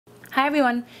Hi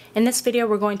everyone! In this video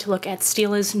we're going to look at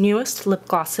Stila's newest lip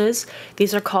glosses.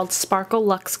 These are called Sparkle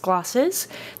Luxe glosses.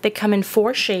 They come in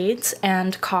 4 shades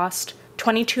and cost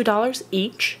 $22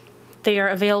 each. They are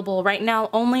available right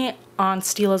now only on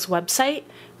Stila's website.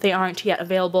 They aren't yet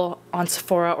available on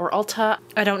Sephora or Ulta.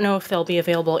 I don't know if they'll be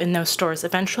available in those stores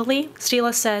eventually.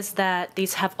 Stila says that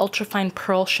these have ultrafine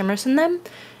pearl shimmers in them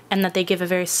and that they give a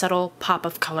very subtle pop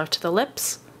of color to the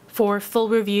lips. For full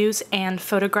reviews and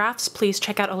photographs, please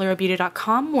check out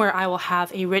allurabeauty.com, where I will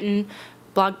have a written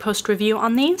blog post review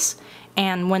on these,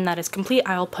 and when that is complete,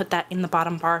 I will put that in the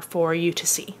bottom bar for you to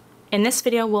see. In this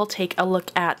video, we'll take a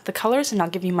look at the colors, and I'll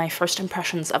give you my first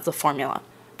impressions of the formula.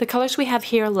 The colors we have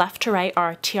here left to right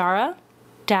are Tiara,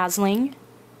 Dazzling,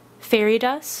 Fairy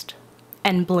Dust,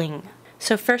 and Bling.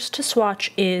 So first to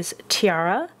swatch is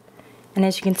Tiara, and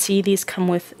as you can see, these come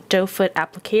with doe foot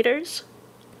applicators.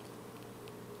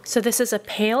 So this is a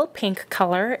pale pink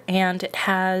color, and it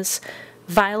has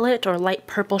violet or light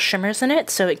purple shimmers in it,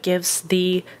 so it gives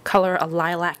the color a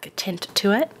lilac tint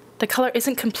to it. The color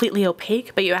isn't completely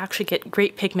opaque, but you actually get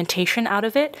great pigmentation out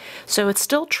of it, so it's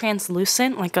still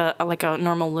translucent like a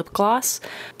normal lip gloss,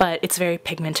 but it's very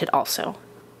pigmented also.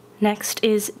 Next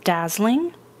is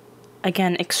Dazzling.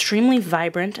 Again, extremely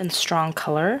vibrant and strong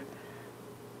color.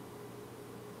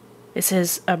 This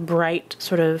is a bright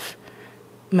sort of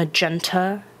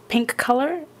magenta pink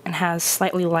color and has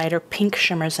slightly lighter pink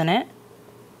shimmers in it.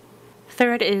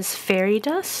 Third is Fairy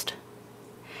Dust,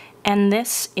 and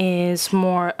this is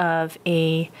more of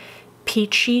a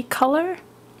peachy color,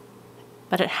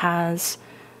 but it has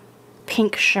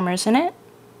pink shimmers in it,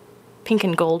 pink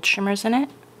and gold shimmers in it.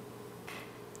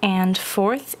 And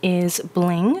fourth is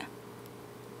Bling.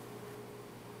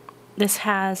 This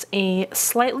has a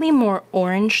slightly more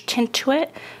orange tint to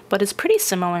it, but is pretty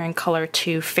similar in color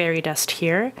to Fairy Dust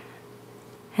here.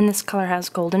 And this color has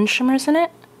golden shimmers in it.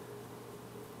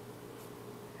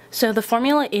 So the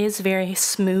formula is very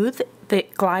smooth.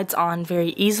 It glides on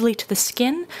very easily to the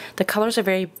skin. The colors are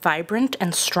very vibrant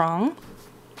and strong.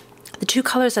 The two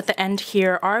colors at the end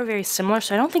here are very similar,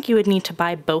 so I don't think you would need to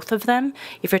buy both of them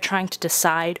if you're trying to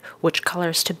decide which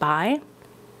colors to buy.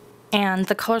 And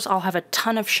the colors all have a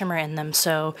ton of shimmer in them,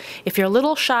 so if you're a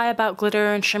little shy about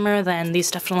glitter and shimmer, then these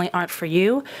definitely aren't for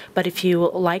you. But if you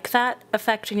like that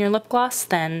effect in your lip gloss,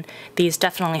 then these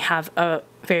definitely have a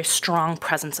very strong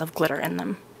presence of glitter in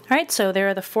them. Alright, so there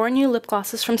are the 4 new lip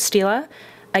glosses from Stila.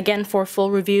 Again, for full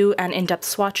review and in-depth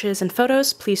swatches and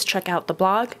photos, please check out the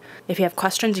blog. If you have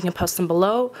questions, you can post them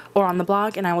below or on the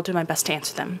blog, and I will do my best to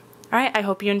answer them. Alright, I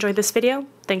hope you enjoyed this video.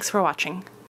 Thanks for watching.